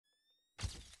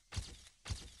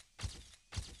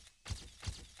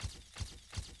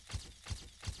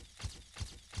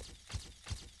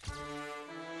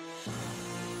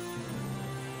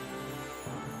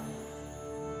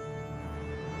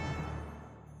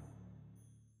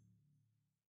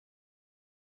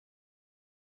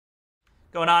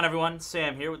Going on, everyone?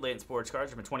 Sam here with Layton Sports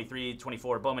Cards, number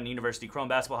 2324, Bowman University Chrome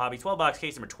Basketball Hobby, 12-box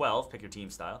case number 12. Pick your team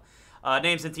style.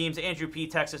 Names and teams: Andrew P.,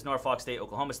 Texas; Norfolk State,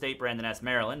 Oklahoma State; Brandon S.,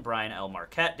 Maryland; Brian L.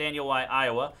 Marquette; Daniel Y.,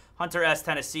 Iowa; Hunter S.,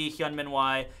 Tennessee; Hyunmin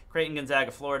Y., Creighton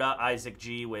Gonzaga, Florida; Isaac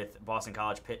G. with Boston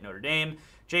College, Pitt, Notre Dame;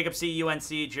 Jacob C.,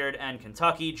 UNC; Jared N.,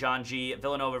 Kentucky; John G.,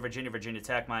 Villanova, Virginia; Virginia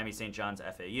Tech; Miami St. John's,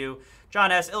 FAU;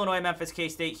 John S., Illinois, Memphis,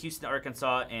 K-State; Houston,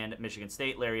 Arkansas, and Michigan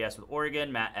State; Larry S. with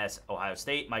Oregon; Matt S., Ohio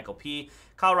State; Michael P.,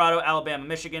 Colorado, Alabama,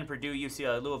 Michigan; Purdue,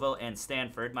 UCLA, Louisville, and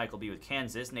Stanford; Michael B. with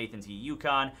Kansas; Nathan T.,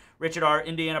 UConn; Richard R.,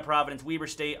 Indiana, Providence, Weber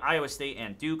State, Iowa State,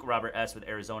 and Duke; Robert S. with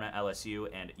Arizona, LSU,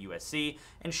 and USC;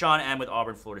 and Sean M. with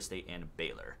Auburn, Florida State, and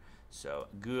Baylor. So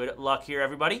good luck here,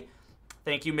 everybody.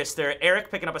 Thank you, Mr.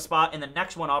 Eric, picking up a spot in the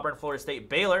next one, Auburn, Florida State,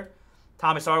 Baylor.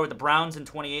 Thomas R. with the Browns in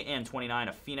 28 and 29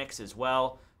 of Phoenix as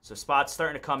well. So spots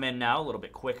starting to come in now a little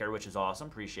bit quicker, which is awesome.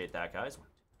 Appreciate that, guys.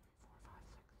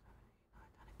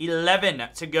 11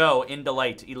 to go in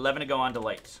Delight. 11 to go on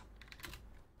Delight.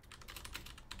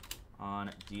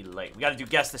 On Delight. We got to do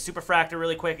Guess the Superfractor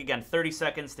really quick. Again, 30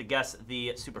 seconds to guess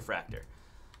the Superfractor.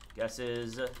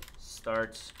 Guesses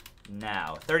start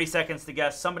now. 30 seconds to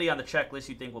guess somebody on the checklist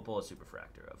you think will pull a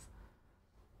Superfractor of.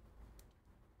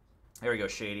 There we go,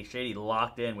 Shady. Shady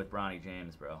locked in with Bronny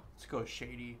James, bro. Let's go,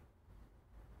 Shady.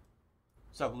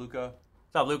 What's up, Luca?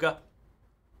 What's up, Luca?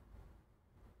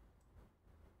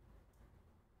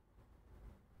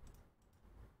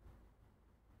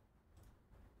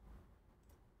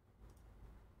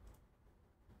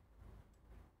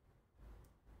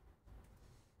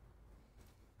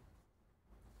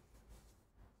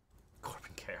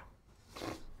 Corbin Carroll.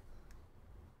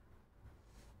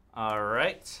 All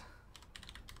right.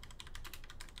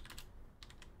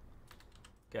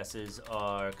 Guesses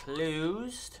are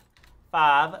closed.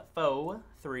 5, 4,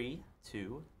 3,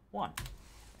 2, 1.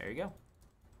 There you go.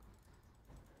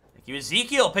 Thank you,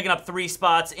 Ezekiel, picking up 3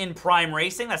 spots in Prime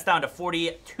Racing. That's down to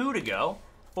 42 to go.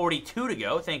 42 to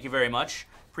go. Thank you very much.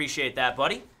 Appreciate that,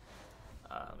 buddy.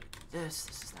 Let me do this.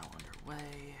 This is now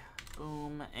underway.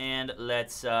 Boom. And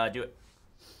let's do it.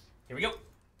 Here we go.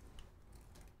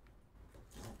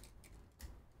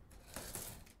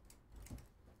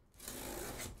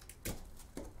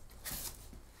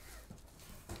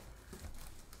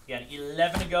 Again,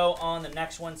 11 to go on the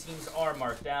next one. Teams are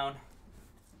marked down.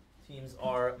 Teams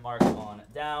are marked on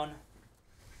down.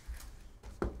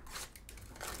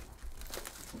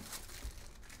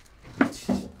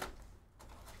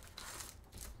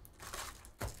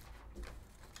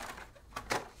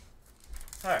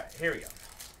 All right, here we go.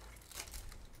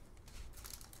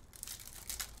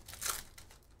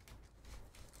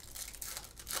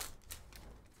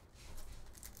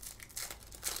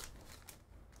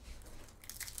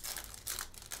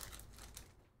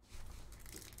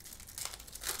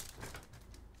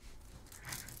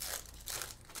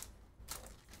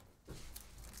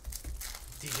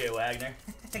 DJ Wagner.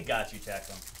 Got you,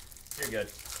 Jackson. You're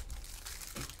good.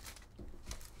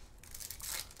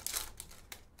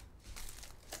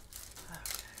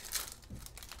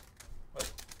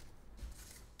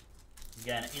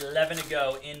 Again, 11 to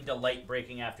go in Delight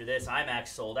breaking after this. IMAX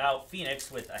sold out.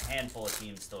 Phoenix with a handful of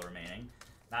teams still remaining.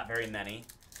 Not very many.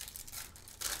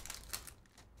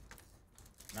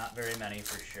 Not very many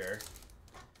for sure.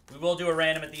 We will do a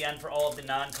random at the end for all of the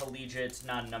non-collegiate,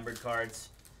 non-numbered cards.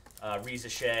 Reza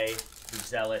Shea,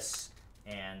 Buzelis,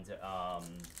 and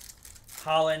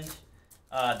Holland.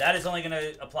 That is only going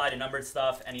to apply to numbered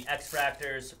stuff. Any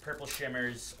X-Fractors, Purple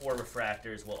Shimmers, or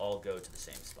Refractors will all go to the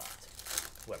same spot.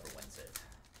 Whoever wins it.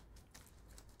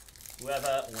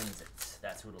 Whoever wins it.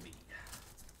 That's who it'll be.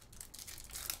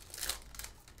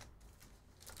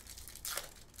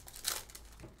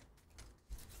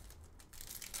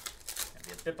 Gonna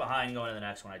be a bit behind going to the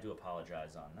next one. I do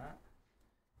apologize on that.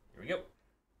 Here we go.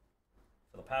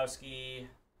 Filipowski.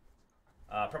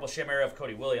 Purple Shimmer of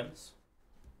Cody Williams.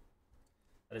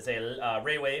 That is a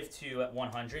Ray Wave to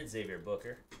 100. Xavier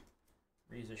Booker.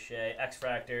 Reza Shea.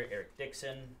 X-Fractor. Eric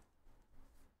Dixon.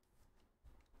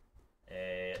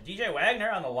 A DJ Wagner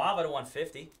on the Lava to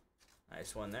 150.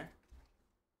 Nice one there.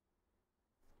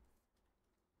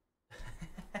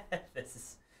 This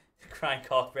is Brian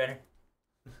Kalkbrenner.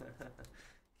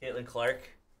 Caitlin Clark.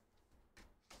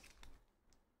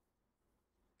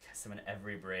 Guess I'm in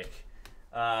every break.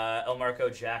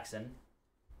 Elmarco Jackson.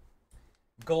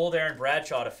 Gold Aaron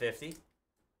Bradshaw to 50.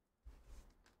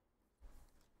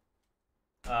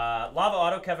 Lava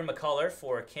Auto Kevin McCullough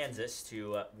for Kansas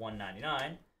to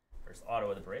 199. First auto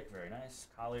of the break. Very nice.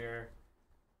 Collier.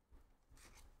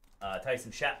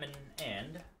 Tyson Chapman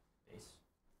and base.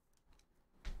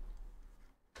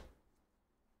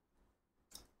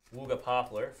 Wooga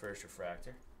Poplar, first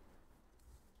refractor.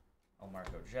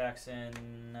 Marco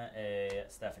Jackson, a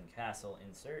Stephen Castle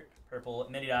insert. Purple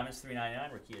Mini Diamonds, $3.99.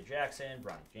 Rakia Jackson,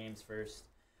 Bronny James first.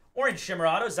 Orange Shimmer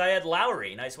Auto, Zayed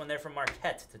Lowry. Nice one there from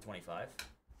Marquette to 25.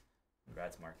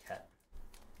 Congrats, Marquette.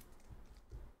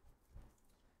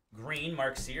 Green,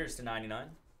 Mark Sears to 99.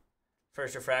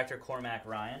 First refractor, Cormac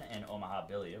Ryan and Omaha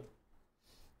Billieu.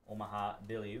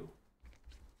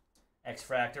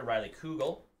 X-Fractor, Riley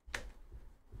Kugel.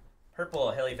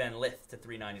 Purple, Haley Van Lith to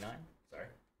 $3.99. Sorry.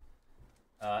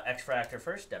 X-Fractor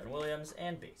first, Devin Williams,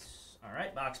 and base. All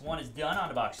right, box 1 is done. On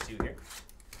to box 2 here.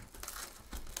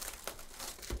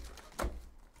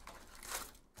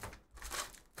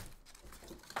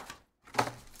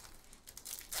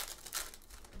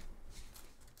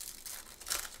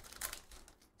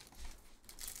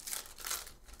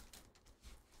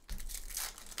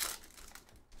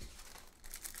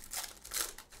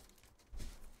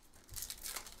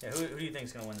 Yeah, who do you think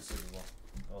is going to win the Super Bowl?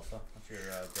 Alpha, what's your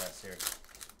guess here?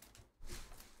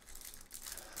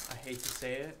 I hate to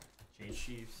say it,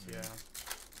 Chiefs. Yeah.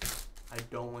 I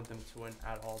don't want them to win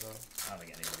at all, though. I don't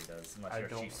think anybody does, unless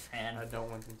you're a Chiefs fan. I don't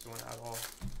want them to win at all.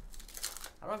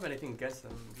 I don't have anything against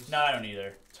them. I'm just no, I don't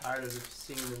either. Tired of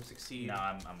seeing them succeed. No,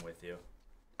 I'm with you.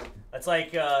 That's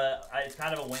like it's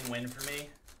kind of a win-win for me.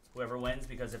 Whoever wins,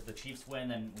 because if the Chiefs win,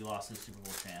 then we lost the Super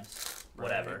Bowl chance.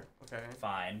 Whatever. Okay.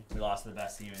 Fine. We lost to the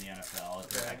best team in the NFL.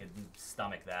 Okay. I could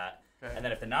stomach that. Okay. And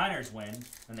then if the Niners win,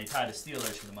 then they tie the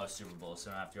Steelers for the most Super Bowls. So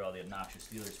after all the obnoxious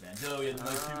Steelers fans, oh, we had the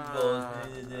most Super Bowls.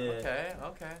 Okay.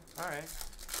 All right. I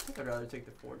think I'd rather take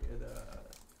the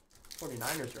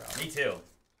 49ers route. Me too.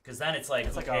 Because then it's like,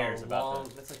 who cares about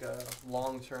them? That's like a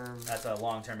long-term. That's a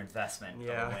long-term investment of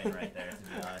a win right there, to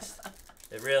be honest.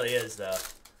 It really is, though.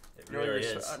 It really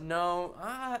is. No,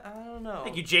 I don't know.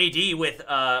 Thank you, JD, with,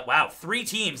 wow, 3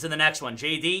 teams in the next one.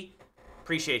 JD,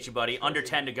 appreciate you, buddy. Under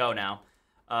 10 to go now.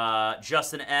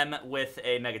 Justin M with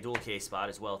a Mega Dual case spot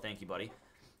as well. Thank you, buddy.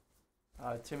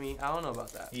 Timmy, I don't know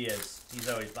about that. He is. He's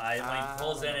always by. When he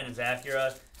pulls in his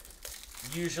Acura,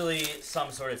 usually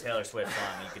some sort of Taylor Swift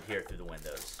song you could hear through the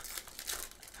windows.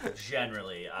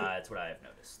 Generally, that's what I have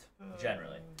noticed.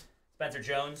 Generally. Spencer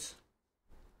Jones.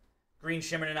 Green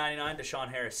Shimmer to 99, Deshaun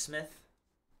Harris-Smith.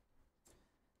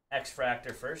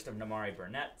 X-Fractor first of Namari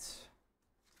Burnett.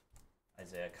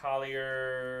 Isaiah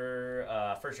Collier.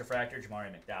 First Refractor,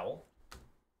 Jamari McDowell.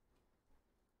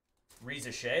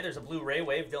 Reza Shea. There's a Blu-ray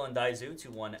Wave, Dylan Daizu to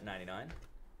 199.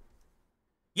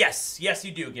 Yes,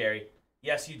 you do, Gary.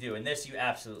 Yes, you do. And this you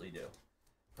absolutely do.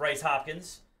 Bryce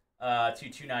Hopkins to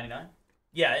 299.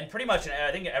 Yeah, and pretty much,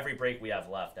 I think every break we have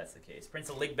left, that's the case. Prince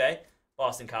of Ligbay,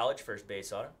 Boston College, first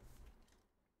base auto.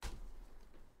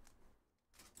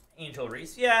 Angel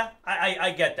Reese. Yeah,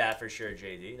 I get that for sure,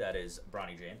 JD. That is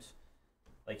Bronny James.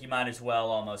 Like, you might as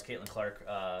well almost, Caitlin Clark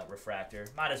refractor.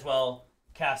 Might as well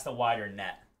cast a wider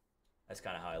net. That's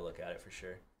kind of how I look at it for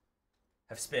sure.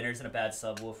 Have spinners and a bad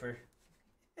subwoofer.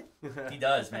 He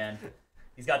does, man.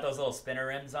 He's got those little spinner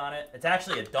rims on it. It's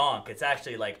actually a donk. It's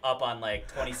actually like up on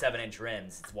like 27-inch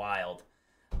rims. It's wild.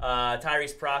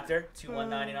 Tyrese Proctor,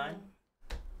 2/199.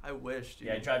 I wish, dude.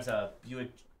 Yeah, he drives a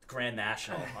Buick Grand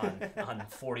National on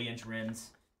 40-inch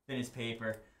rims. Thin as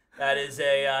paper. That is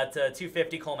a to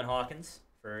 250 Coleman Hawkins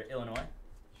for Illinois.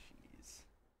 Jeez.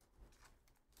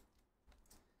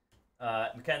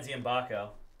 Mackenzie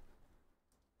Mbako.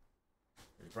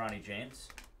 There's Bronny James.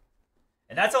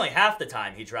 And that's only half the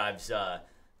time he drives the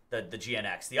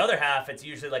GNX. The other half, it's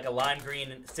usually like a lime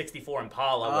green 64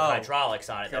 Impala with hydraulics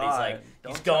on it that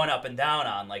he's going up and down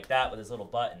on like that with his little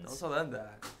buttons. Don't tell them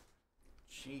that.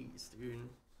 Jeez, dude.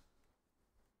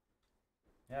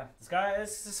 Yeah, this guy is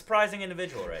a surprising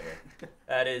individual right here.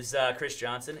 That is Chris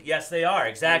Johnson. Yes, they are.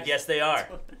 Exact. Yes, they are.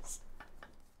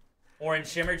 Orange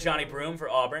Shimmer, Johnny Broom for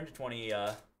Auburn to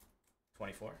 24.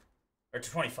 Or to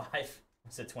 25. I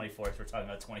said 24 because we're talking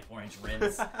about 24-inch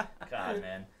rims. God,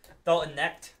 man. Dalton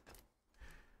Necht.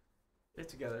 Get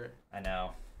together. I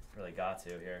know. Really got to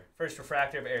here. First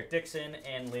refractor of Eric Dixon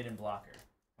and Layden Blocker.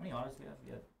 How many autos do we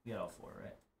have? We had all 4,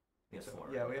 right? We have 4.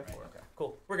 Yeah, we have 4. Okay,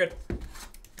 cool. We're good.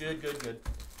 Good.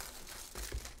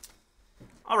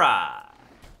 All right.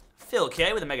 Phil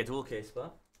K with a Mega Dual case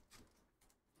spot.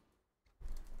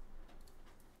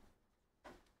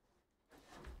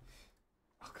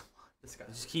 Oh, come on. This guy.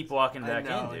 Just keep walking back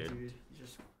in, dude. He's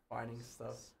just finding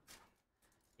stuff.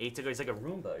 8 to go. He's like a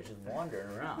Roomba. He's just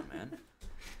wandering around, man.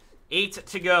 8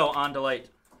 to go on Delight.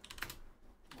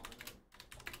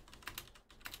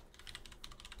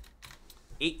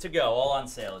 $8 to go. All on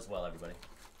sale as well, everybody.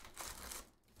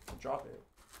 Drop it.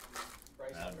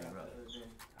 That'd be rough.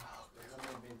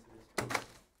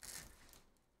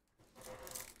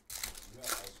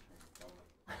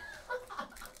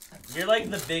 You're like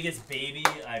the biggest baby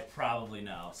I probably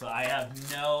know. So I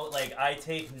have no, like, I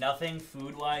take nothing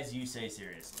food-wise you say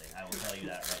seriously. I will tell you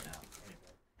that right now.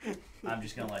 I'm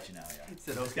just gonna let you know, yeah.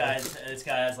 This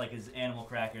guy has like his animal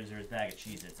crackers or his bag of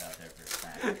Cheez-Its out there for a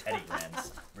snack. Teddy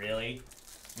Grahams. Really?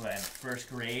 What, in first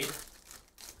grade?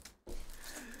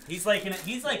 He's an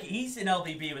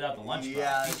LBB without the lunchbox.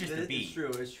 Yeah, he's just a B. It's true.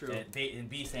 It's true. And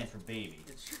B stands for baby.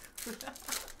 It's true.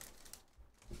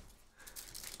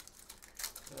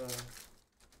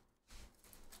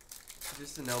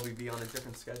 Just an LBB on a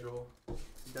different schedule.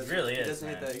 He really is.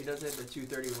 He doesn't hit the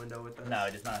 2:30 window with us. No,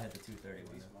 he does not hit the 2:30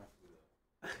 window.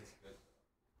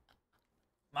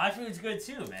 My food's good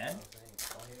too, man.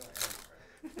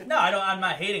 No, I'm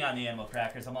not hating on the animal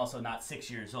crackers. I'm also not 6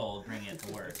 years old bringing it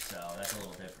to work, so that's a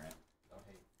little different.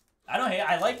 I don't hate.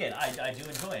 I like it. I do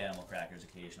enjoy animal crackers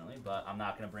occasionally, but I'm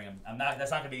not gonna bring them.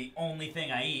 That's not gonna be the only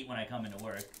thing I eat when I come into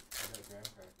work.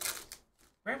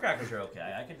 Graham crackers are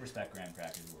okay. I could respect graham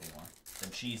crackers a little more than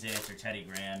Cheez-Its or Teddy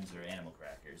Grahams or animal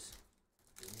crackers.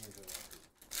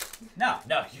 No.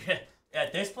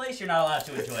 At this place, you're not allowed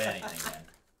to enjoy anything, man.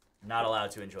 You're not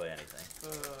allowed to enjoy anything.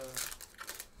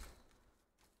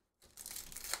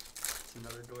 It's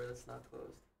another door that's not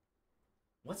closed.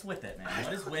 What's with it, man?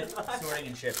 What is with sorting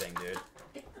and shipping, dude?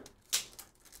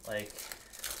 Like,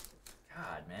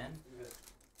 God, man.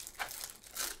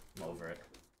 I'm over it.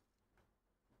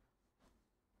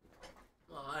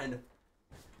 Fine.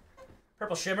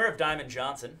 Purple Shimmer of Diamond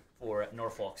Johnson for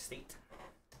Norfolk State.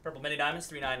 Purple Mini Diamonds,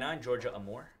 399, Georgia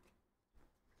Amore.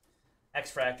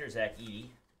 X-Fractor, Zach Edey.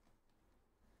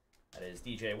 That is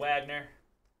DJ Wagner.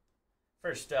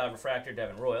 First Refractor,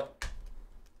 Devin Royal.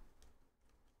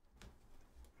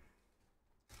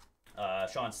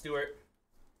 Sean Stewart.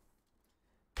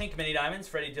 Pink Mini Diamonds,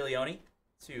 Freddie DeLeone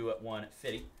to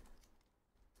 150.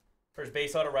 First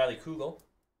base auto, Riley Kugel,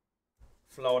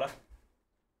 Florida.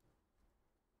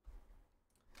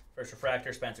 First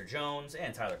Refractor, Spencer Jones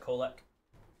and Tyler Kolek.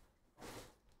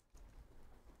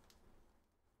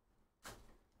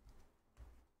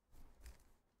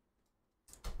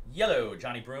 Yellow,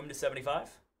 Johnny Broom to 75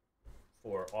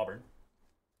 for Auburn.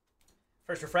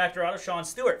 First Refractor auto, Sean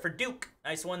Stewart for Duke.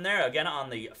 Nice one there. Again on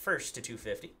the first to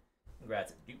 250.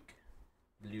 Congrats, Duke.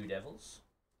 Blue Devils.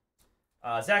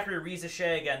 Zachary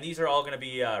Rizachet. Again, these are all going to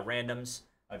be randoms.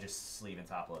 I'll just sleeve and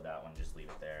top load that one. Just leave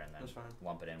it there and then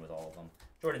lump it in with all of them.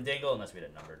 Jordan Dingle, unless we had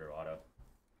it numbered or auto.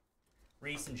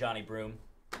 Reese and Johnny Broom.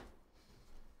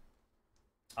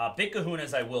 Big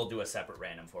Kahunas I will do a separate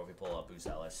random for if we pull up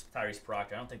Buzelis. Tyrese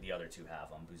Proctor, I don't think the other two have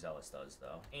them. Buzelis does,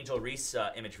 though. Angel Reese,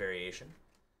 image variation.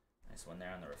 Nice one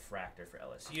there on the Refractor for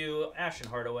LSU. Ashton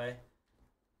Hardaway.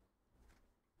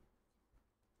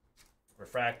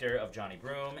 Refractor of Johnny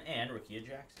Broom and Rukia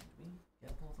Jackson. Did we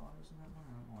get both autos in that one?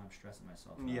 I don't know why I'm stressing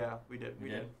myself out. Yeah, we did. We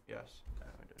did? Yes. Yeah,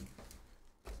 we did.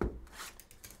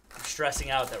 I'm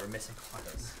stressing out that we're missing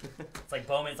autos. It's like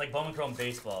Bowman Chrome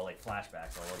baseball, like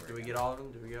flashbacks all over. Did we get all of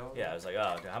them? Did we get all of them? Yeah, I was like,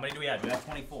 oh, how many do we have? We have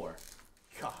 24.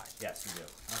 God. Yes, we do.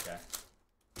 Okay.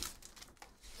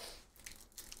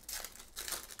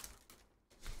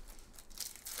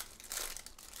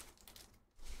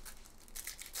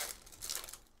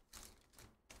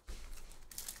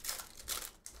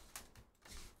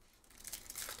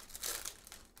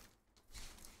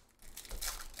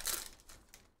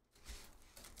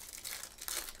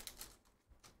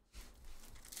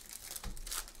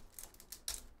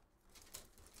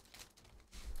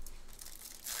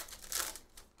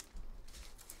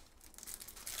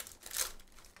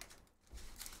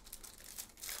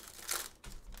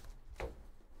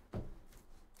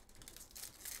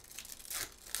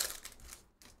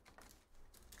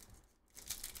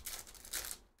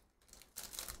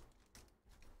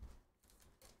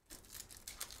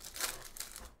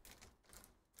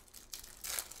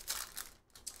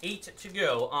 Eight to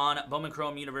go on Bowman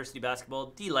Chrome University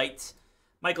Basketball. D-Light.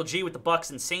 Michael G with the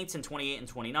Bucks and Saints in 28 and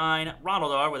 29.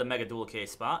 Ronald R with a Mega Dual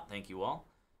Case spot. Thank you all.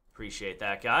 Appreciate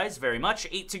that, guys, very much.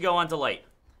 8 to go on Delight.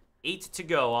 8 to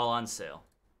go, all on sale.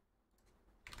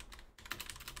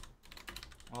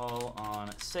 All on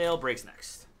sale. Breaks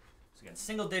next. So again,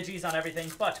 single digis on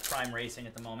everything but Prime Racing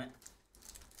at the moment.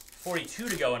 42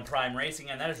 to go in Prime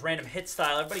Racing, and that is random hit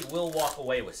style. Everybody will walk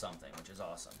away with something, which is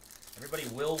awesome. Everybody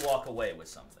will walk away with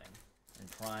something in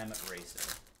Prime Racing.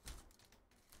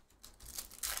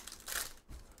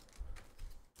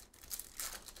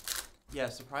 Yeah,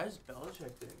 surprised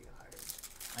Belichick didn't get hired.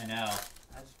 I know.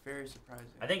 That's very surprising.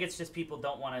 I think it's just people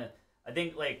don't want to. I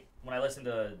think, like, when I listen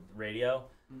to radio,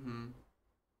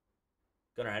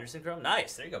 Gunnar Henderson Chrome.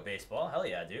 Nice. There you go, baseball. Hell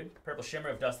yeah, dude. Purple Shimmer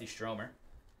of Dusty Stromer.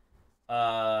 To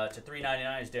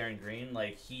 $3.99 is Darren Green.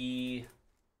 Like, he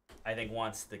I think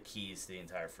wants the keys to the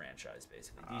entire franchise,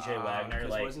 basically. DJ Wagner,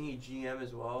 like, wasn't he GM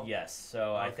as well? yes.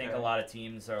 So I think a lot of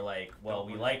teams are like, well,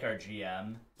 we like our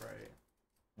GM. Right.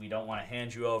 We don't want to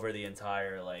hand you over the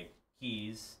entire like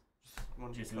keys.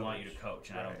 Just we want you to coach,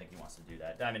 and I don't think he wants to do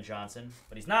that. Diamond Johnson,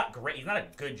 but he's not great. He's not a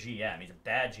good GM. He's a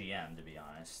bad GM, to be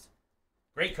honest.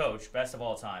 Great coach, best of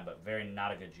all time, but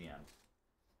not a good GM.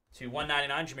 To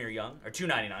 199, Jameer Young, or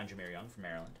 299, Jameer Young from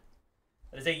Maryland.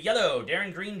 That is a yellow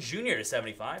Darren Green Jr. to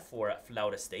 75 for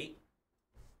Florida State.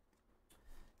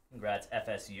 Congrats,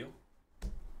 FSU.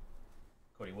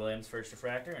 Cody Williams, first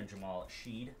refractor, and Jamal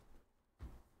Sheed.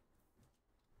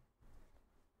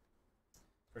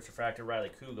 First refractor,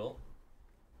 Riley Kugel.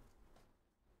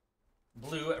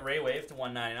 Blue Ray Wave to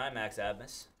 199, Max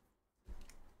Abmas.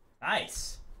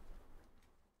 Nice.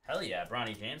 Hell yeah,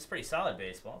 Bronny James. Pretty solid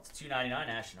baseball. It's 299,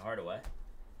 Ashton Hardaway.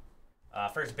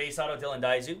 First base auto, Dylan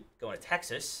Daizu, going to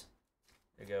Texas.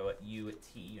 They go at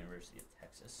UT, University of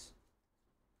Texas.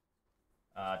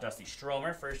 Dusty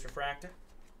Stromer, first refractor.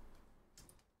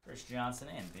 Chris Johnson,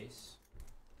 and base.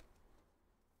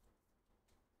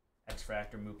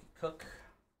 X-Fractor, Mookie Cook.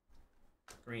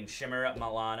 Green Shimmer,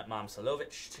 Milan Momsalovic,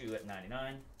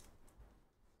 2/99.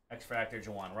 X-Fractor,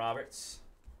 Jawan Roberts.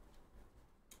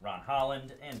 Ron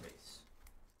Holland, and base.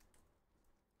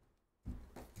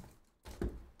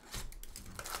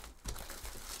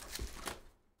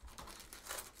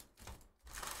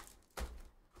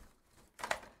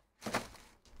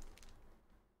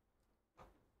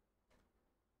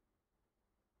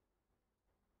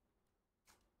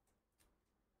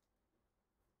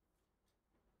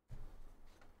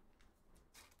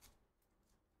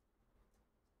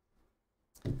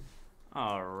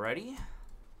 Alrighty.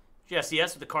 Jesse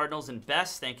S. with the Cardinals and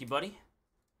best. Thank you, buddy.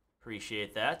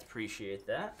 Appreciate that. Appreciate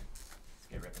that. Let's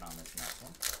get ripping on this next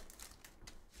one.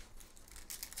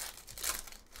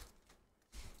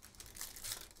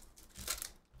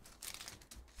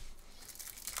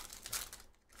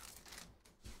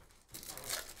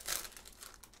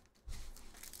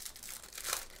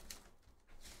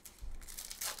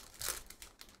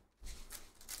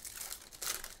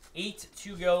 Eight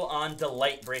to go on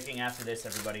Delight breaking after this,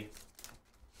 everybody.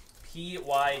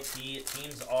 PYT,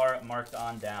 teams are marked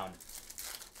on down.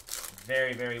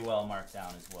 Very, very well marked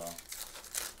down as well.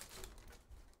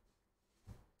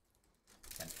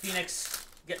 And Phoenix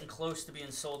getting close to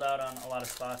being sold out on a lot of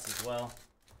spots as well.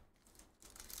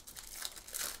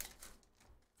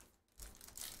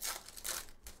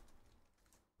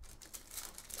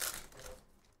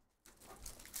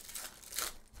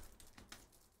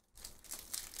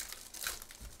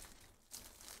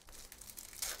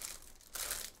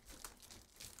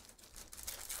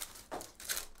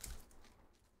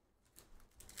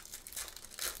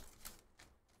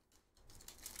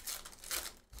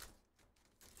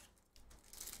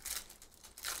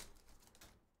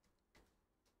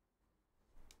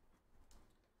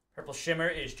 Purple Shimmer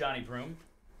is Johnny Broom.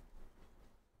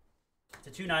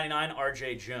 To 299,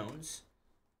 RJ Jones.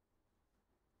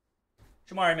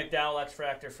 Jamari McDowell,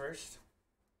 X-Fractor first.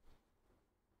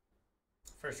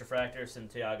 First refractor,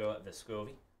 Santiago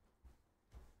Vescovi.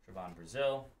 Trevon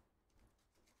Brazil.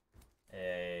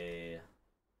 A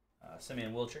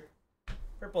Simeon Wilcher.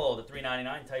 Purple to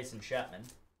 399, Tyson Chapman.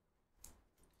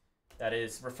 That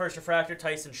is first refractor,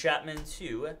 Tyson Chapman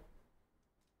to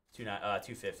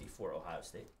 250 for Ohio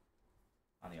State.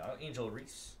 On the auto, Angel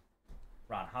Reese,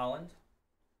 Ron Holland,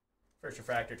 first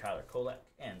refractor, Tyler Kolek,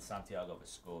 and Santiago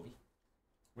Vescovi.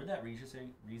 Where'd that Riza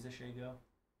shade go?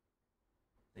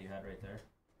 That you had right there?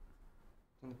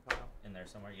 In the pile. In there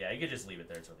somewhere? Yeah, you could just leave it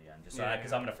there till the end, just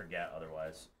because I'm going to forget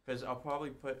otherwise. Because I'll probably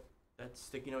put that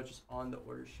sticky note just on the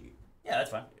order sheet. Yeah,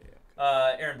 that's fine.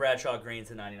 Yeah, okay. Aaron Bradshaw, green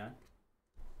to 99.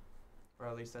 Or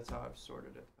at least that's how I've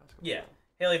sorted it. Yeah.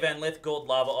 Haley Van Lith, gold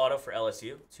lava auto for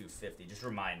LSU, 250. Just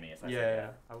remind me if I forget. Yeah,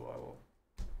 I will.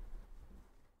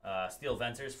 Steel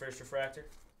Venters, first refractor.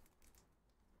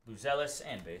 Buzelis,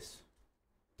 and base.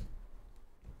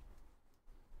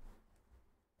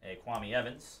 A Kwame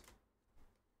Evans.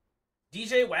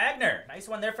 DJ Wagner, nice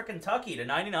one there for Kentucky to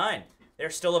 99.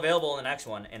 They're still available in the next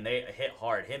one, and they hit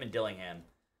hard. Him and Dillingham.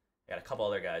 Got a couple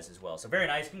other guys as well. So very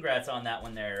nice. Congrats on that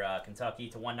one there, Kentucky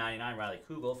to 199. Riley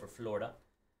Kugel for Florida.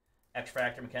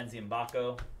 X-Fractor, Mackenzie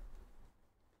Mbako.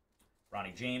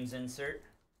 Ronnie James insert.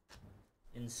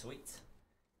 In suite.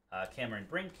 Cameron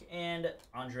Brink and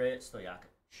Andre Stojakovic.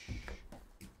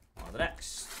 On to the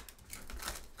next.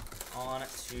 On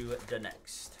to the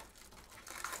next.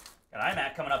 Got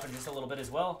IMAC coming up in just a little bit as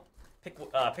well. Pick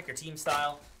your team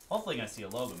style. Hopefully going to see a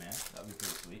logo, man. That would be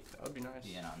pretty sweet. That would be nice.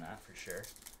 Be in on that for sure.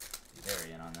 Be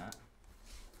very in on that.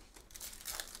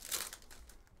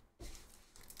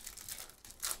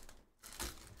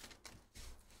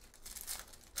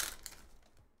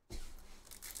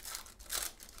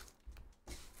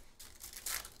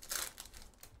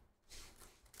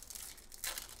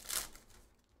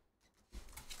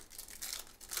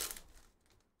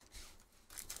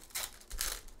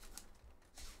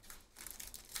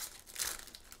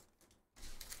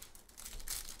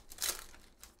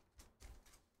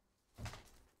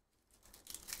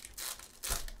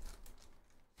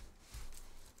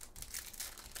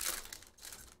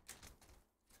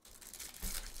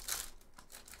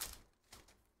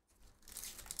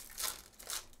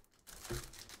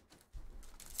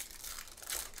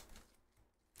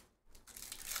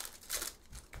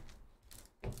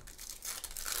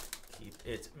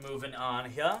 it moving on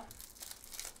here.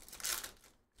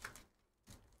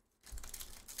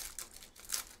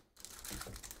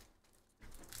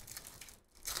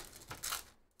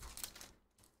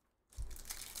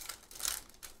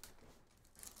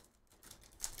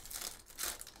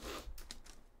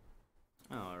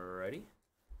 Alrighty.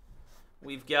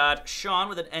 We've got Sean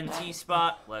with an NT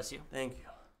spot. Bless you. Thank you.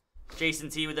 Jason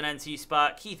T with an NT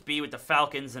spot. Keith B with the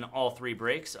Falcons and all 3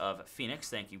 breaks of Phoenix.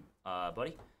 Thank you,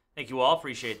 buddy. Thank you all.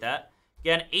 Appreciate that.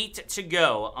 Again, 8 to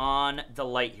go on the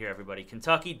light here, everybody.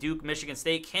 Kentucky, Duke, Michigan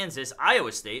State, Kansas,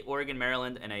 Iowa State, Oregon,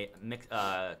 Maryland, and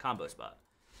a combo spot.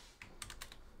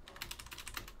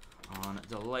 On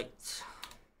the light.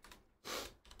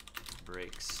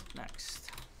 Breaks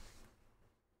next.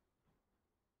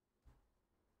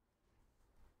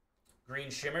 Green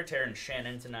Shimmer, Terrence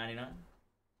Shannon to 99.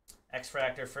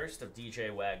 X-Fractor first of DJ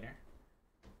Wagner.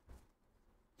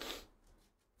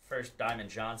 First Diamond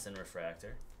Johnson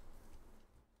refractor.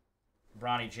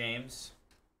 Bronny James.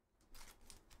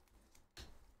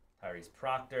 Tyrese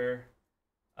Proctor.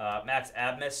 Max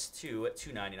Abmas to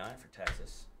 299 for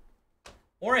Texas.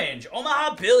 Orange,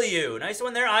 Omaha Billieu. Nice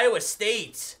one there, Iowa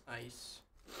State. Nice.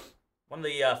 One of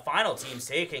the final teams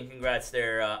taken. Congrats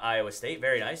there, Iowa State.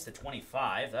 Very nice to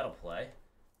 25. That'll play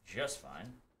just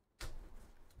fine.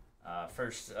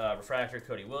 First refractor,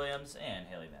 Cody Williams and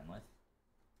Haley Van Lith.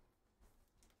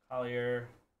 Collier,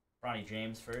 Bronny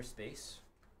James first base.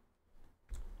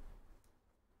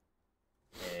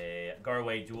 A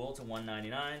Garway duel to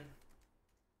 199.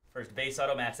 First base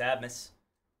auto, Max Abmas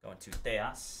going to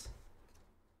Tejas.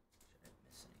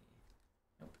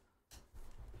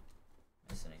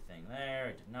 Miss anything there?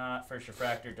 I did not. First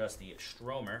refractor, Dusty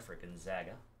Stromer for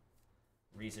Gonzaga.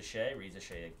 Riza-Shea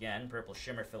again. Purple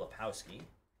Shimmer, Filipowski.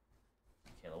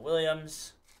 Kayla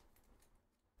Williams.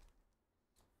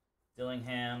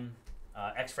 Dillingham.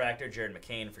 X-Fractor, Jared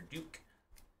McCain for Duke.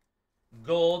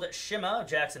 Gold Shimmer,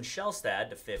 Jackson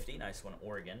Shellstad to 50. Nice one,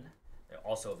 Oregon. They're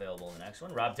also available in the next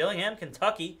one. Rob Dillingham,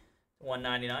 Kentucky,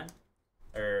 199.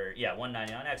 Yeah,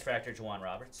 199. X-Fractor, Juwan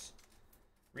Roberts.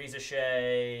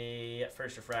 Riza-Shea,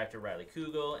 first refractor, Riley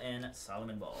Kugel, and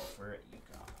Solomon Ball for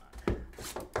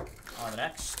UConn. On the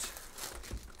next.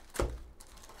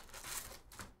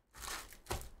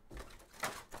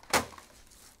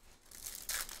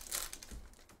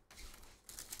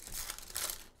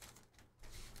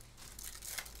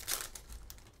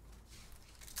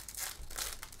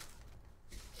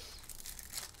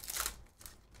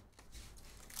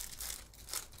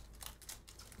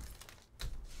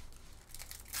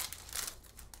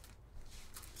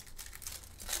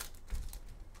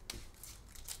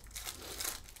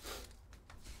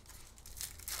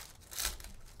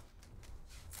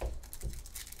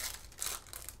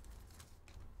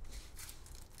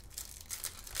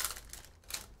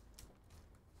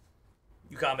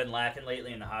 UConn been lacking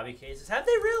lately in the hobby cases. Have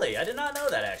they really? I did not know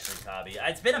that, actually, Cobby.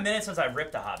 It's been a minute since I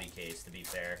ripped a hobby case, to be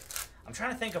fair. I'm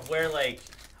trying to think of where, like...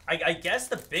 I guess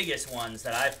the biggest ones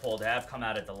that I've pulled have come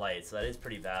out at the light, so that is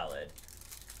pretty valid.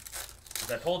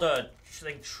 I pulled a, I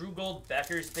think, True Gold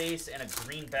Becker's base and a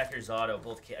Green Becker's auto.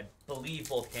 I believe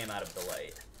both came out of the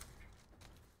light.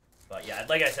 But, yeah,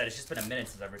 like I said, it's just been a minute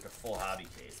since I've ripped a full hobby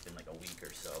case. It's been like a week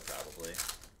or so, probably.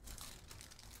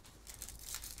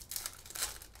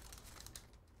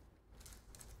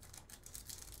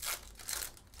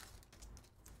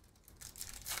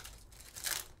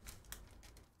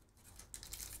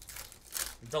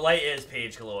 Delight is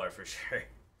page galore for sure.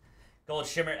 Gold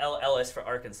Shimmer L. Ellis for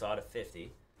Arkansas to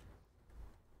 50.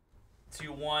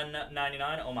 To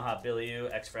 199, Omaha Billieu,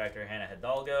 X-Fractor, Hannah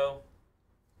Hidalgo.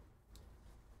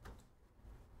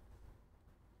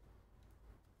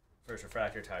 First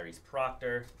refractor, Tyrese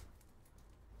Proctor.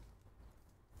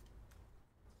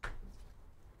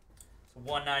 So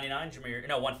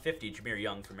 199, 150, Jameer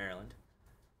Young for Maryland.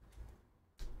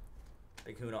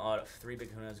 Big Kahuna auto, 3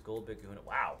 Big Kahunas, gold Big Kahuna.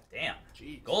 Wow, damn.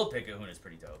 Jeez. Gold Big Kahuna is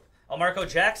pretty dope. Marco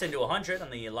Jackson to 100 on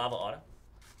the Lava auto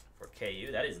for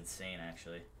KU. That is insane,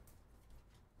 actually.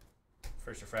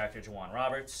 First refractor, Juwan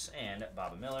Roberts and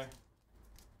Bobby Miller.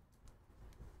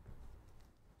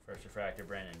 First refractor,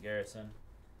 Brandon Garrison.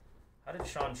 How did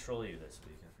Sean troll you this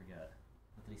week? I forget.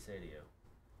 What did he say to you?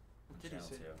 What did he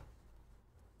say? It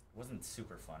wasn't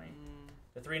super funny.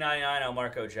 The 399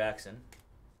 Marco Jackson.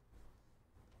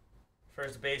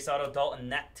 First base auto, Dalton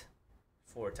Nett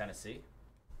for Tennessee.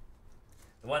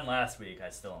 The one last week I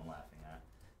still am laughing at.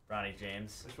 Bronny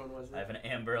James. Which one was it? I have an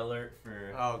Amber Alert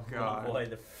for oh god. Boy,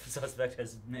 the suspect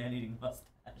has man-eating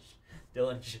mustache.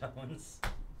 Dylan Jones.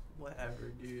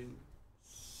 Whatever, dude.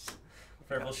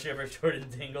 Purple Shiver, Jordan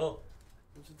Dingle.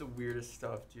 This is the weirdest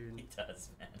stuff, dude. He does,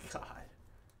 man. God.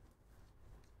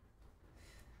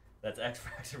 That's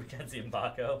X-Factor Mackenzie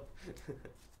Mbako.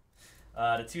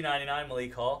 To 299,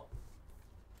 Malik Hall.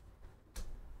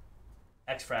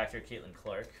 X-Fractor, Caitlin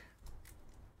Clark.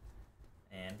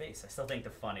 And base. I still think the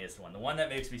funniest one, the one that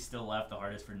makes me still laugh the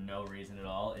hardest for no reason at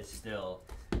all, is still,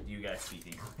 do you guys speak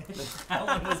English? That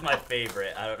one was my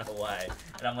favorite. I don't know why.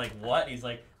 And I'm like, what? And he's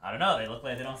like, I don't know. They look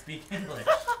like they don't speak English.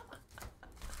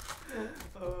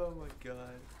 Oh my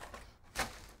god.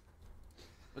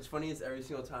 What's funny is every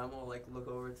single time I'll like look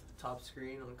over to the top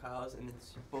screen on Kyle's and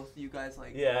it's both of you guys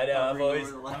like. Yeah, I know.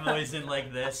 hovering I'm always in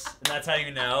like this, and that's how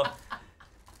you know.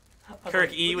 Kirk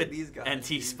like, E look at with these guys, NT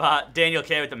dude. spot, Daniel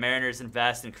K with the Mariners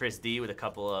Invest, and Chris D with a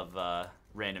couple of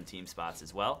random team spots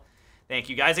as well. Thank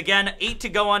you guys again. 8 to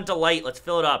go on Delight. Let's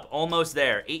fill it up. Almost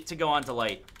there. 8 to go on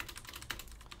Delight.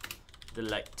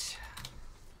 Delight.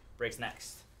 Breaks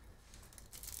next.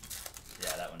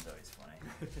 Yeah, that one's always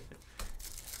funny.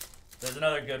 There's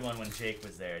another good one when Jake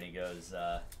was there, and he goes,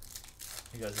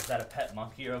 "Is that a pet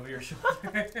monkey over your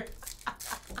shoulder?"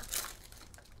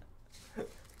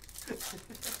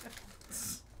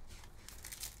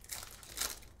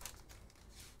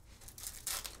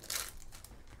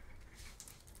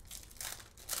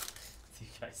 Do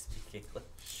you guys speak English?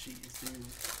 Jeez, dude.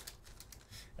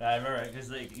 I remember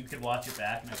because like, you could watch it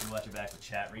back, and I could watch it back with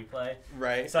chat replay.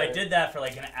 Right. So I did that for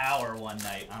like an hour one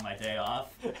night on my day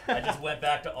off. I just went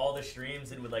back to all the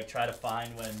streams and would like try to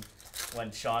find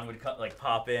when Sean would like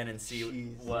pop in and see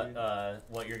Jeez,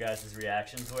 what your guys'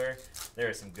 reactions were. There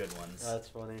are some good ones. That's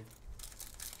funny.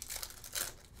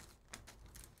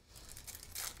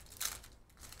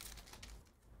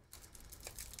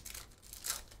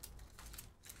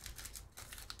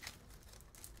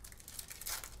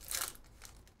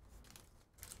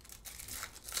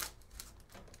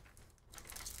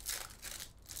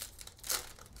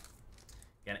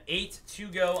 Again, 8 to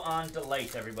go on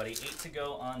Delight, everybody. 8 to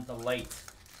go on Delight.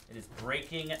 It is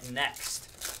breaking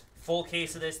next. Full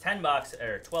case of this, 10 boxes,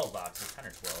 or 12 boxes, 10 or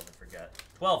 12, I forget.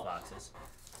 12 boxes.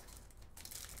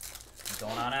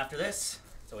 Going on after this.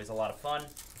 It's always a lot of fun.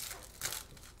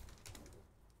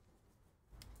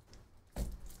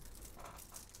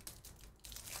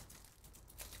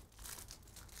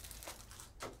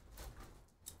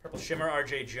 Purple Shimmer,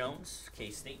 RJ Jones,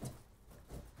 K-State.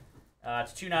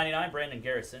 To 299, Brandon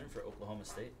Garrison for Oklahoma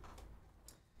State.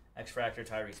 X-Fractor,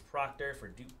 Tyrese Proctor for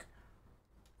Duke.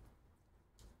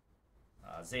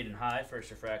 Zayden High,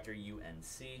 First Refractor,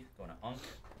 UNC, going to Unk.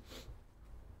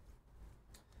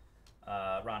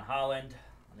 Ron Holland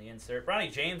on the insert.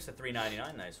 Bronny James to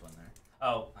 399, nice one there.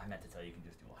 Oh, I meant to tell you, you can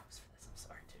just do autos for this. I'm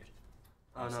sorry, dude.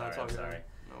 Oh no, it's all I'm good. sorry.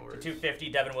 No To worries. 250,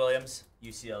 Devin Williams,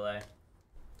 UCLA.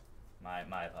 My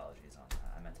apologies on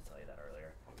that. I meant to tell you that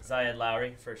earlier. Zayed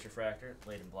Lowry, First Refractor,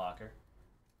 Leighton Blocker.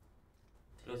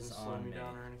 Doesn't Is slow on me me.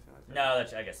 down or anything like that.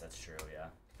 No, I guess that's true, yeah.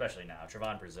 Especially now.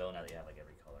 Trevon Brazil, now that you have like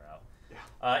every color out.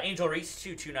 Yeah. Angel Reese,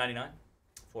 299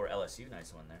 for LSU.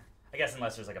 Nice one there. I guess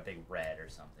unless there's like a big red or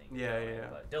something. Yeah, yeah.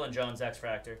 But Dylan Jones,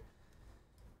 X-Fractor.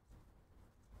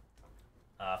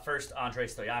 First, Andre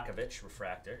Stojakovic,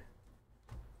 Refractor.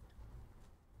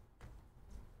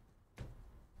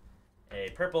 A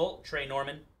purple, Trey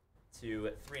Norman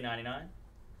to 399.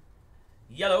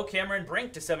 Yellow, Cameron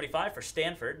Brink to 75 for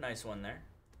Stanford. Nice one there.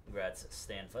 Congrats,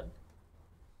 Stanford.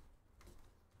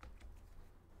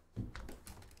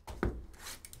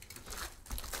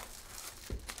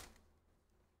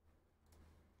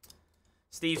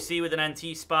 Steve C with an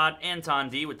NT spot. Anton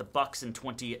D with the Bucks in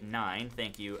 29.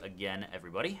 Thank you again,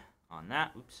 everybody, on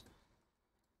that. Oops.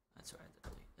 That's right.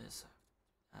 Delete this.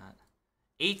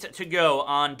 8 to go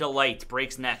on Delight.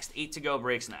 Breaks next. 8 to go,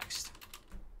 breaks next.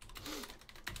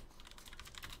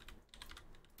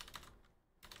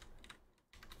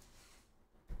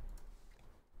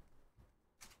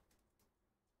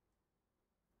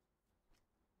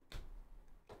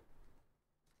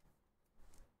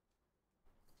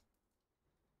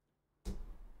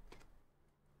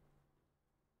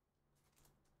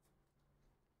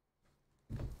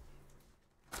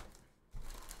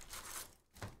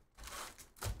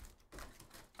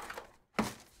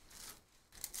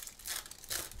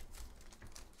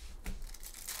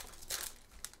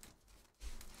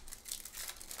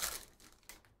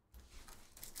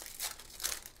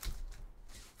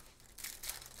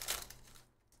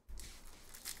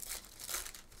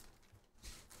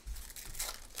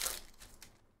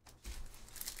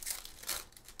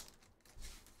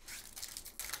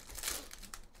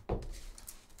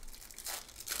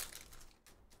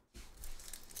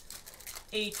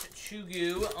 Eight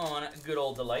Chugu on good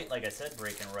old Delight. Like I said,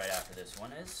 breaking right after this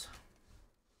one is.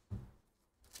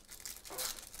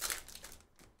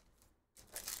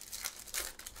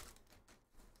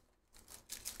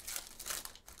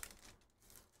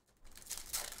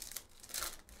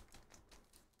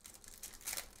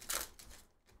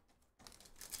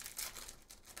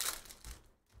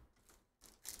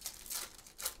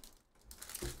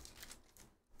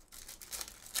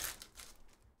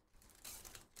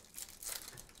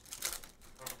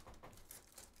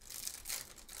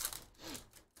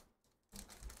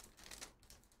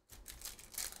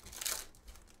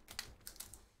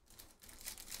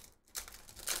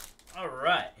 All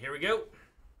right, here we go.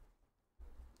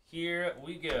 Here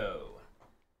we go.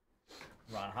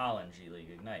 Ron Holland, G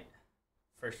League Ignite.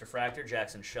 First refractor,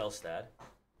 Jackson Shellstad.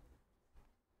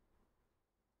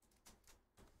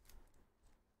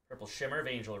 Purple Shimmer of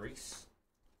Angel Reese.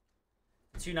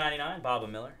 $2.99, Bob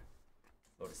Miller,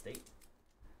 Florida State.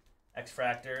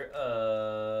 X-Fractor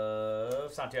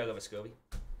of Santiago Vescovi.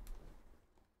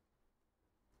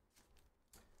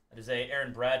 That is a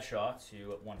Aaron Bradshaw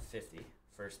to 150.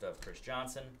 First of Chris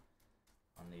Johnson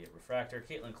on the refractor.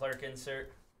 Caitlin Clark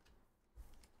insert.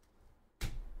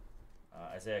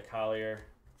 Isaiah Collier.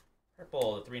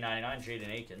 Purple to $3.99,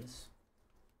 Jaden Akins.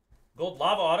 Gold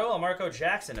Lava Auto, Marco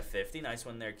Jackson to 50. Nice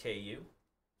one there, KU.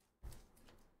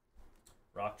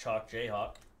 Rock Chalk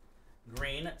Jayhawk.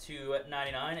 Green to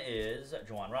 99 is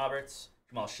Juwan Roberts.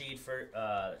 Jamal Sheed for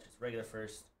just regular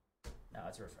first. No,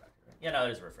 it's a refractor. Right? Yeah, no,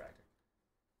 it is a refractor.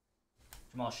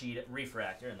 Jamal Sheed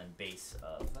refractor, and then base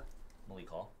of Malik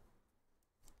Hall.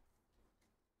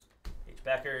 H.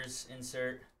 Beckers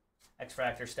insert.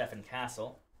 X-Fractor Stephen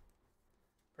Castle.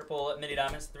 Purple Mini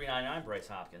Diamonds $3.99 Bryce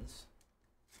Hopkins.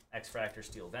 X-Fractor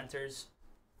Steel Venters.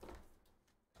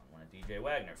 I want a DJ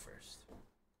Wagner first.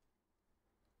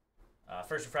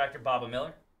 First refractor, Boba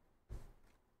Miller.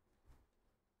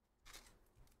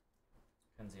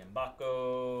 Kenzie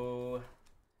Mbako.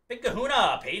 Big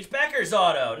Kahuna, Paige Becker's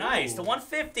auto. Nice, to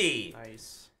 150.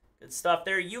 Nice. Good stuff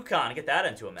there. UConn, get that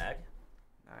into a mag.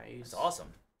 Nice. That's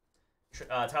awesome.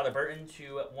 Tyler Burton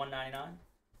to 199.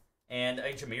 And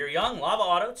a Jameer Young Lava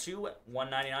Auto to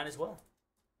 199 as well.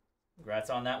 Congrats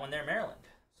on that one there, Maryland.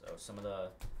 So some of the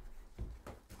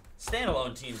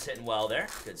standalone teams hitting well there.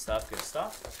 Good stuff, good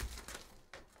stuff.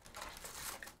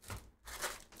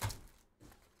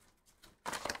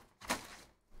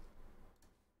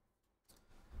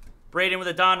 Braden with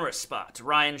a Donruss spot.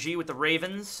 Ryan G with the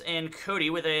Ravens. And Cody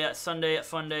with a Sunday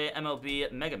Funday MLB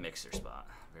Mega Mixer spot.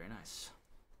 Very nice.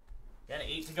 Again,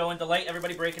 8 to go in Delight.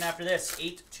 Everybody breaking after this.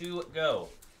 8 to go.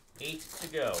 8 to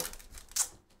go.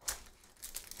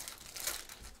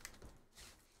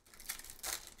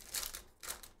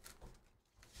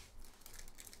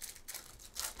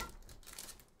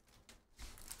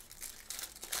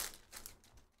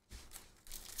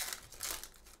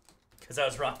 Because I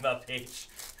was wrong about Paige.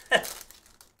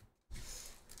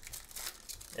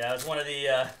 Yeah, it was one of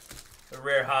the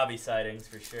rare hobby sightings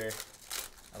for sure.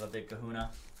 Of a big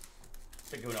Kahuna.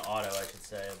 Big Kahuna auto, I should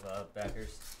say, of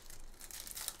backers.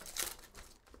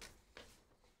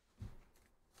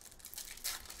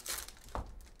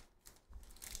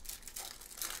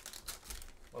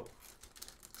 Whoa.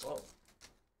 Whoa.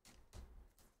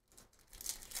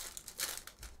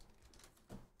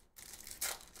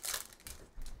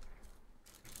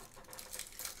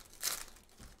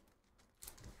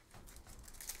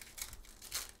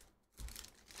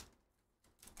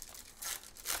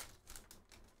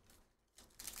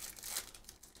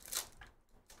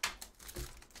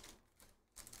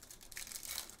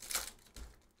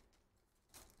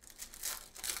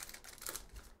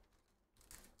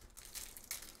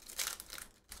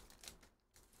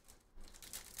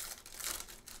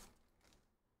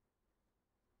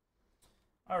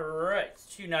 All right,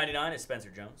 $2.99 is Spencer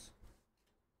Jones.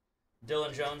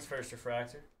 Dylan Jones, first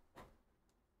refractor.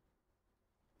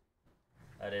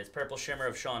 That is Purple Shimmer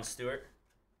of Sean Stewart.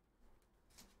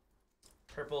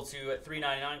 Purple to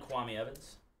 $3.99, Kwame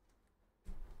Evans.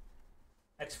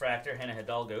 X-Fractor, Hannah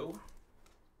Hidalgo.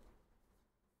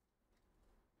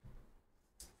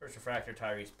 First refractor,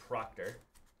 Tyrese Proctor.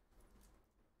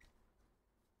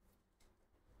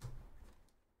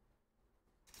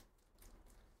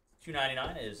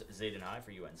 $2.99 is Zayden High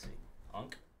for UNC.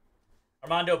 Unk.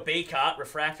 Armando Baycott,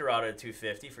 refractor auto to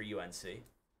 $250 for UNC.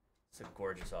 It's a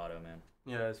gorgeous auto, man.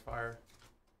 Yeah, it's fire.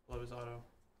 Love his auto.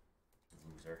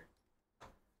 Loser.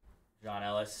 John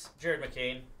Ellis. Jared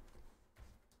McCain.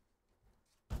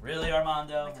 Really,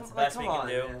 Armando? Like, That's the best we can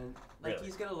do. Man. Like, Really?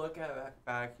 he's gonna look at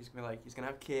back. He's gonna be like, he's gonna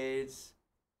have kids.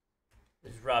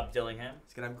 This is Rob Dillingham.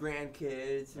 He's gonna have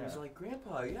grandkids. And Yeah. he's like,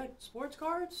 Grandpa, you got sports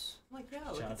cards? I'm like,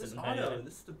 yeah. Look at this Johnson, auto. yeah.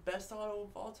 This is the best auto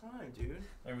of all time, dude.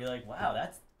 They're gonna be like, wow,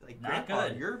 that's Like, Not Grandpa,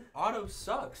 good. your auto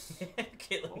sucks.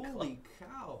 Caitlin Holy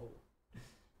cow.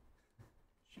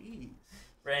 Jeez.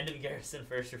 Brandon Garrison,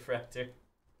 first refractor.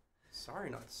 Sorry,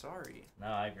 not sorry. No,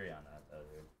 I agree on that, though,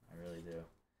 dude. I really do.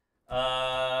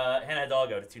 Hannah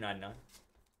Hidalgo to $2.99.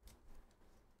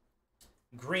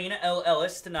 Green L.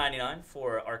 Ellis to $99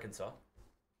 for Arkansas.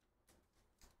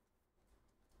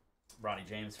 Ronnie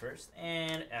James first.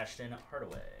 And Ashton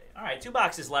Hardaway. All right, 2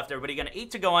 boxes left, everybody. Got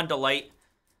 8 to go on Delight.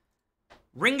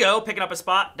 Ringo picking up a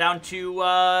spot down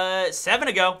to 7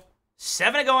 to go.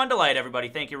 7 to go on Delight, everybody.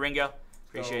 Thank you, Ringo.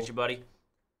 Appreciate you, buddy.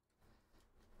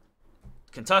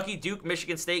 Kentucky, Duke,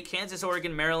 Michigan State, Kansas,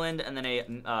 Oregon, Maryland, and then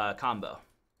a combo.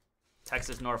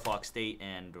 Texas, Norfolk State,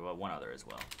 and one other as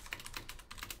well.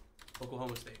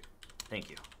 Oklahoma State. Thank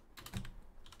you.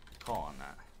 Call on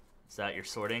that. Is that your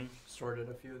sorting? Sorted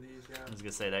a few of these, yeah. I was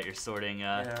going to say that you're sorting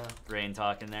Yeah. Rain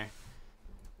talk in there.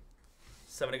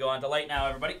 7 to go on to light now,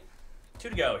 everybody. 2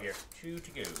 to go here. 2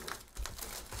 to go.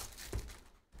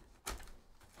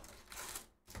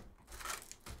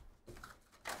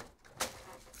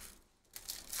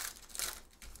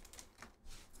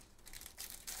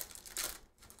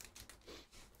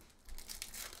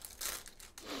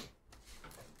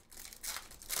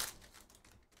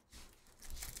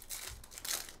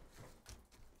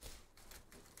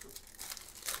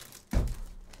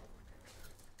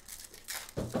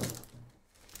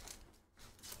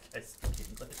 That's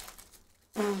English.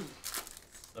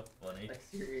 So funny. Like,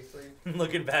 seriously?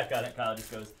 Looking back on it, Kyle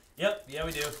just goes, "Yep, yeah,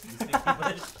 we do. We speak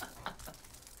English."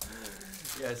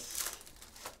 Yes.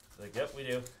 Like, "Yep, we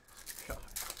do." God.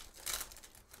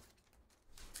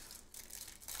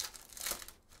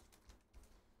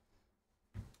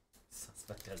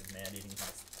 Suspect has man-eating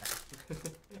mustache.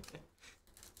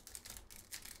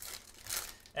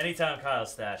 Anytime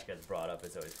Kyle's stash gets brought up,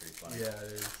 it's always pretty funny. Yeah,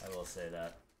 it is. I will say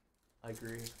that. I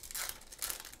agree.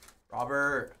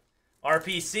 Robert.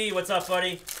 RPC, what's up,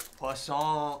 buddy?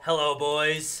 Poisson. Hello,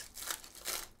 boys.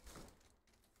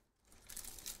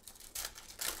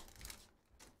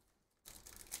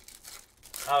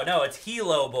 Oh, no, it's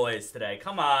Hilo boys today.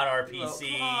 Come on,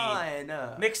 RPC. Come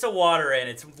on. Mix of water in.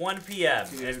 It's 1 p.m.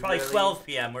 Dude, It's probably really? 12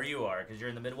 p.m. where you are because you're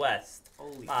in the Midwest.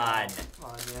 Holy Come on. cow.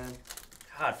 Come on, man.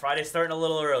 God, Friday's starting a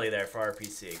little early there for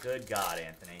RPC. Good God,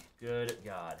 Anthony. Good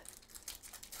God.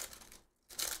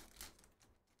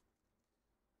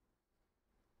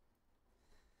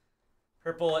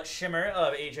 Purple Shimmer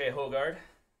of AJ Hogard.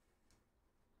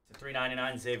 To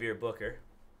 $3.99, Xavier Booker.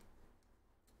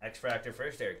 X-Fractor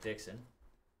first, Eric Dixon.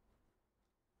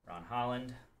 Ron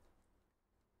Holland.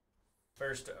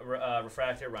 First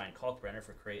Refractor, Ryan Kalkbrenner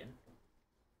for Creighton.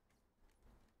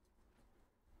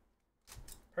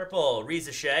 Purple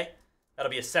Rizachet. That'll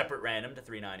be a separate random to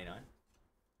 $3.99.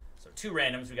 So 2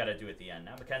 randoms we got to do at the end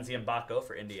now. Mackenzie Mbako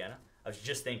for Indiana. I was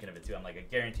just thinking of it too. I'm like, I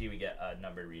guarantee we get a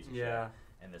numbered Rizachet. Yeah.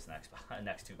 In this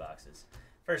next 2 boxes.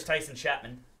 First, Tyson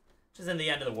Chapman, which is in the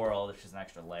end of the world, which is an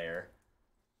extra layer.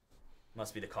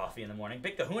 Must be the coffee in the morning.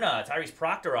 Big Kahuna, Tyrese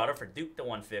Proctor auto for Duke to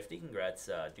 150. Congrats,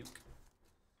 Duke.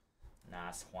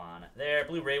 Nice, Juan. There,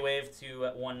 Blue Ray Wave to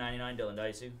 199, Dylan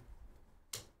Daisu.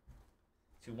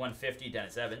 To 150,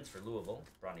 Dennis Evans for Louisville.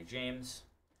 Bronny James.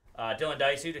 Dylan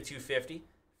Daisu to 250.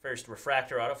 First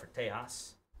Refractor auto for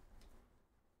Tejas.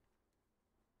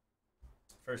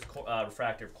 First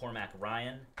refractor of Cormac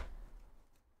Ryan.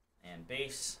 And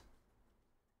base.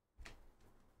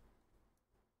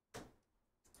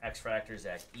 X-Fractor,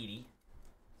 Zach Edey.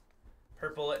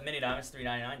 Purple at Mini Diamonds,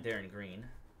 $3.99, Darren Green.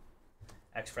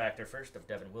 X-Fractor first of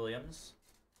Devin Williams.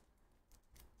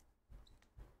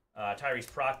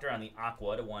 Tyrese Proctor on the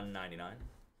Aqua to $1.99.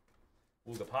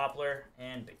 Wooga Poplar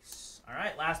and base. All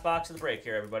right, last box of the break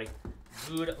here, everybody.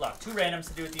 Good luck. 2 randoms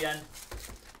to do at the end.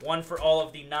 1 for all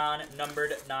of the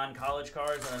non-numbered, non-college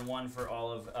cards, and then 1 for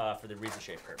all of for the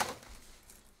Rizachet Purple.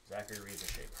 Zachary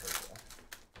Rizachet Purple.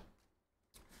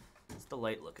 What's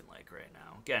Delight looking like right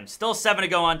now? Again, still 7 to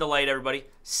go on Delight, everybody.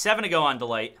 7 to go on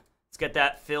Delight. Let's get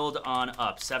that filled on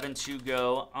up. 7 to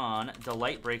go on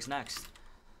Delight. Breaks next.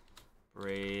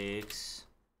 Breaks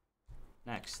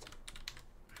next.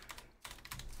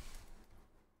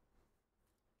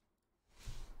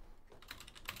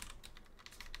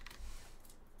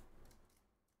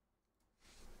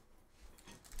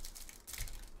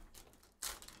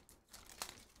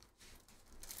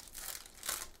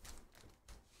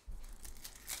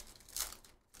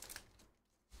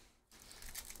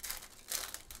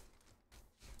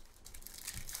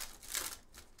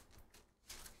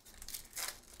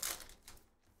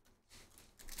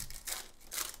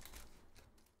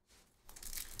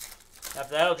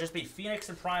 After that, it'll just be Phoenix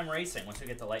and Prime Racing once we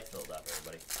get the light filled up,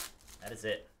 everybody. That is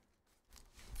it.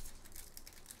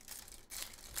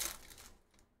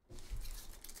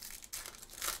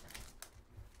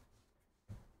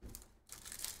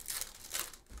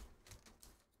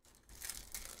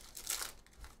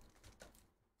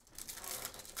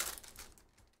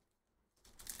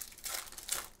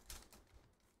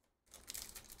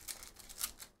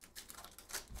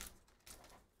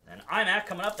 IMAC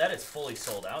coming up. That is fully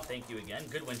sold out. Thank you again.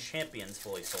 Goodwin Champions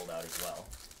fully sold out as well,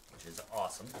 which is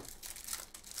awesome.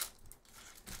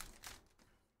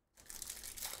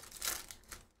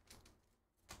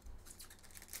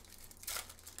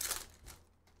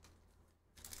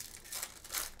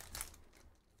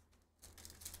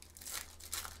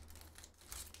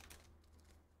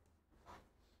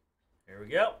 Here we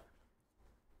go.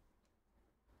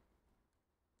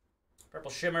 Purple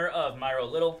Shimmer of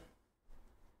Myro Little.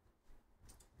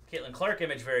 Caitlin Clark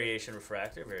image variation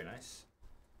refractor. Very nice.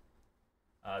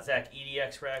 Zach EDX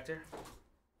refractor.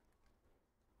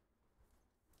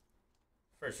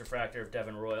 First refractor of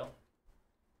Devin Royal.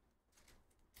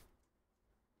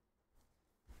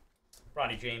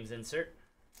 Ronnie James insert.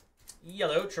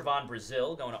 Yellow, Trevon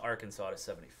Brazil, going to Arkansas to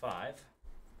 75.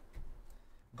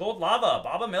 Gold Lava,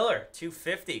 Baba Miller,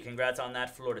 250. Congrats on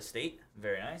that, Florida State.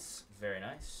 Very nice, very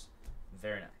nice,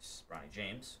 very nice. Ronnie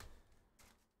James.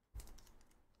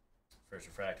 First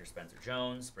refractor, Spencer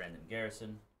Jones, Brandon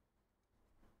Garrison.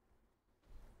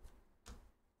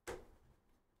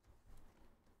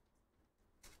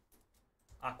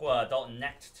 Aqua, Dalton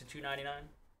Necht to 299.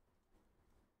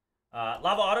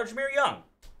 Lava Auto, Jameer Young.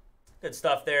 Good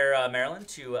stuff there, Maryland,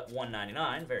 to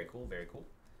 199. Very cool, very cool.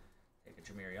 Take a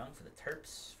Jameer Young for the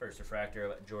Terps. First refractor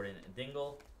of Jordan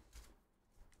Dingle.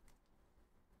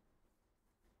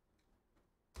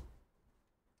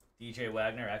 DJ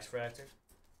Wagner, X-Fractor.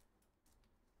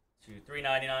 To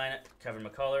 399, Kevin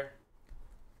McCullough.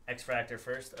 X-Fractor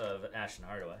first of Ashton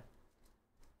Hardaway.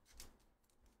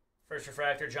 First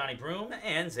refractor, Johnny Broom,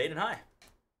 and Zayden High.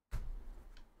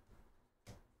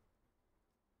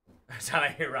 Every time I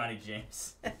hear Ronnie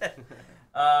James.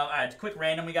 All right, quick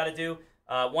random we got to do.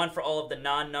 One for all of the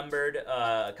non-numbered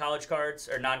college cards,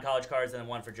 or non-college cards, and then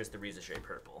one for just the Riza Shea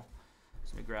Purple.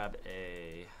 So let me grab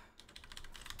a...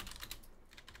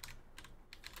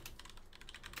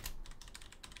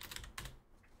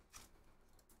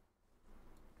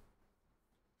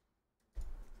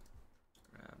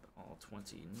 Grab all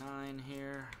 29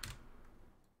 here.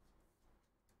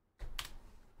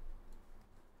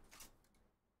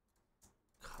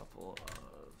 Couple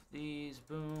of these,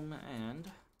 boom,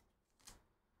 and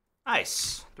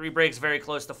nice. 3 breaks very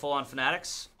close to full on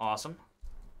Fanatics. Awesome.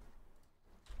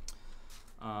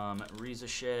 Riza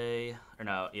Shea, or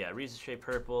no, yeah, Riza Shea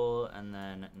Purple, and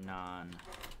then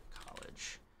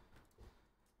non-college.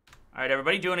 All right,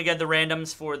 everybody, doing again the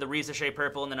randoms for the Riza Shea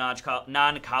Purple and the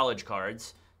non-college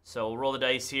cards. So we'll roll the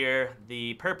dice here.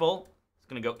 The purple is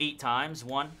going to go 8 times.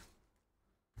 1,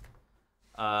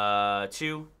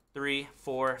 2, 3,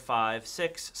 4, 5,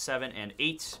 6, 7, and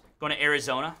 8. Going to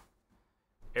Arizona.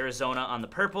 Arizona on the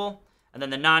purple. And then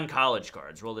the non-college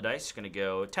cards. Roll the dice. Going to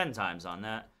go 10 times on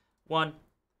that. 1,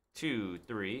 2,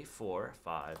 3, 4,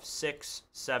 5, 6,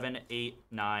 7, 8,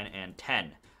 9, and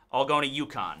 10. All going to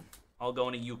UConn. All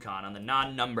going to UConn on the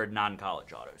non-numbered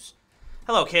non-college autos.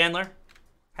 Hello, Candler.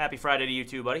 Happy Friday to you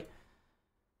too, buddy.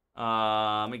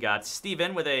 We got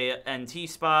Steven with a NT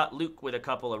spot, Luke with a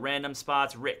couple of random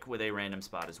spots, Rick with a random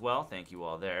spot as well. Thank you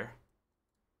all there.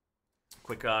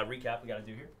 Quick recap we got to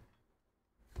do here.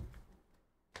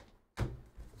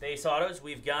 Base autos,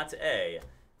 we've got a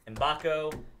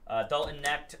Mbako, Dalton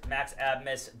Necht, Max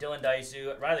Abmas, Dylan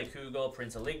Daisu, Riley Kugel,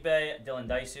 Prince Aligbe, Dylan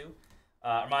Daisu,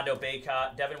 Armando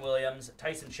Baycott, Devin Williams,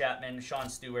 Tyson Chapman, Sean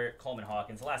Stewart, Coleman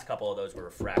Hawkins. The last couple of those were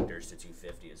refractors to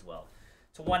 250 as well.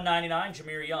 To 199,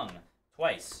 Jameer Young,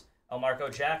 twice. Elmarco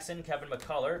Jackson, Kevin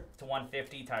McCullough to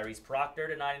 150, Tyrese Proctor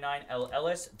to 99, L.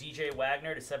 Ellis, DJ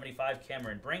Wagner to 75,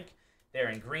 Cameron Brink.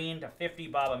 Darren Green to 50,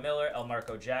 Baba Miller,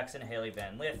 Elmarco Jackson, Haley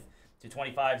Van Lith to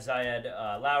 25, Zayed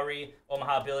Lowry,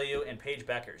 Omaha Billiou, and Paige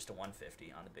Beckers to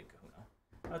 150 on the Big Kahuna.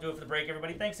 That'll do it for the break,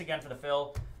 everybody. Thanks again for the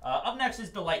fill. Up next is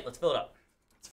Delight. Let's fill it up.